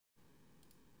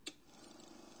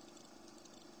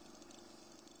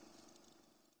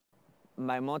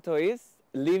My motto is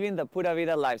living the Pura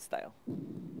Vida lifestyle.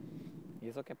 ¿Y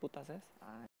eso qué putas es?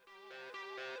 Ah.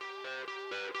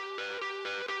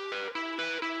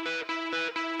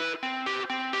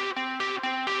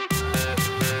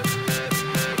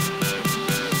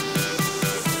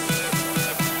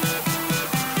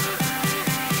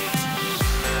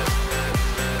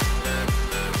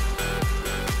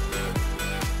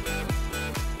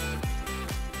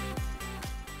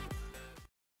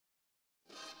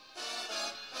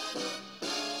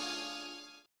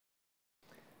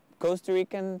 Costa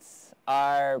Ricans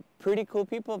are pretty cool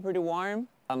people, pretty warm.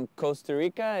 Costa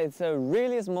Rica, it's a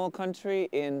really small country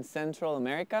in Central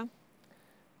America.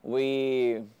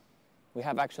 We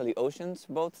have actually oceans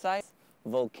both sides,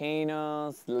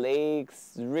 volcanoes,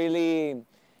 lakes, really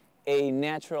a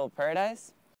natural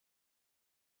paradise.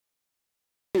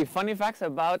 Funny facts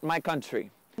about my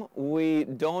country. We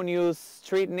don't use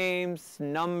street names,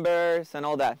 numbers, and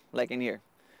all that, like in here.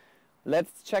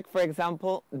 Let's check, for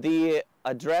example, the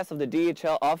address of the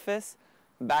DHL office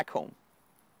back home.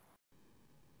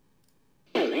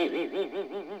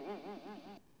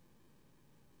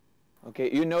 Okay,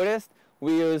 you noticed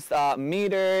we use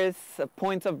meters,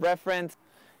 points of reference.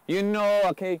 You know,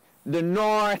 okay, the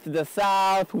north, the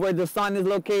south, where the sun is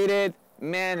located.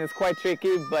 Man, it's quite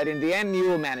tricky, but in the end, you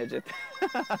will manage it.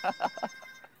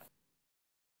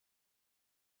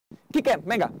 Kike,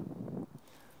 venga.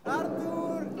 Arturo!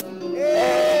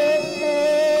 Hey!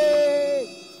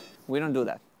 We don't do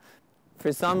that.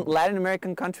 For some Latin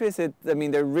American countries,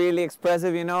 they're really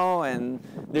expressive, you know, and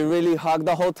they really hug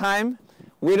the whole time.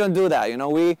 We don't do that, you know.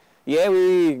 We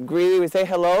greet, we say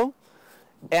hello,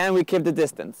 and we keep the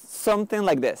distance. Something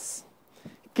like this.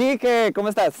 Kike,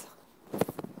 ¿cómo estás?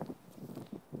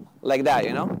 Like that,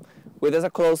 you know, with as a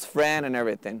close friend and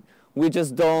everything. We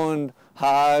just don't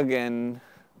hug and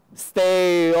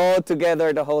stay all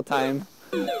together the whole time,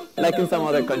 like in some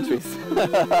other countries.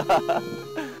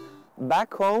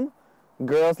 Back home,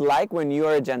 girls like when you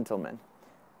are a gentleman.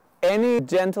 Any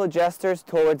gentle gestures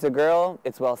towards a girl,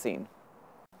 it's well seen.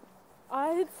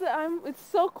 It's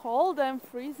so cold, I'm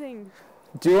freezing.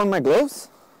 Do you want my gloves?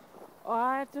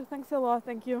 Oh, thanks a lot,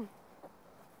 thank you.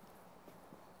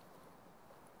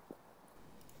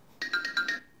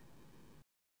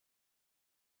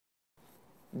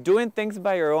 Doing things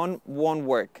by your own won't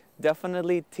work.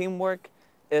 Definitely teamwork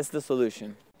is the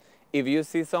solution. If you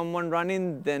see someone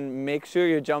running, then make sure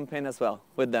you jump in as well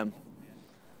with them.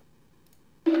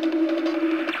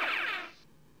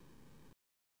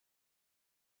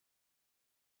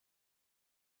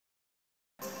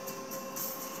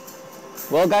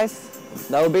 Well guys,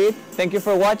 that will be it. Thank you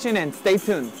for watching and stay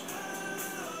tuned.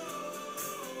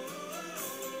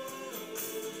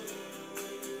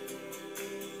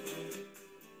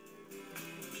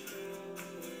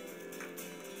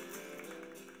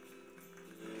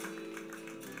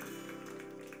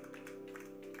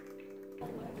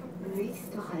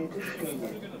 Nächste Haltestelle,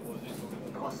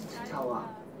 Post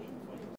Tower.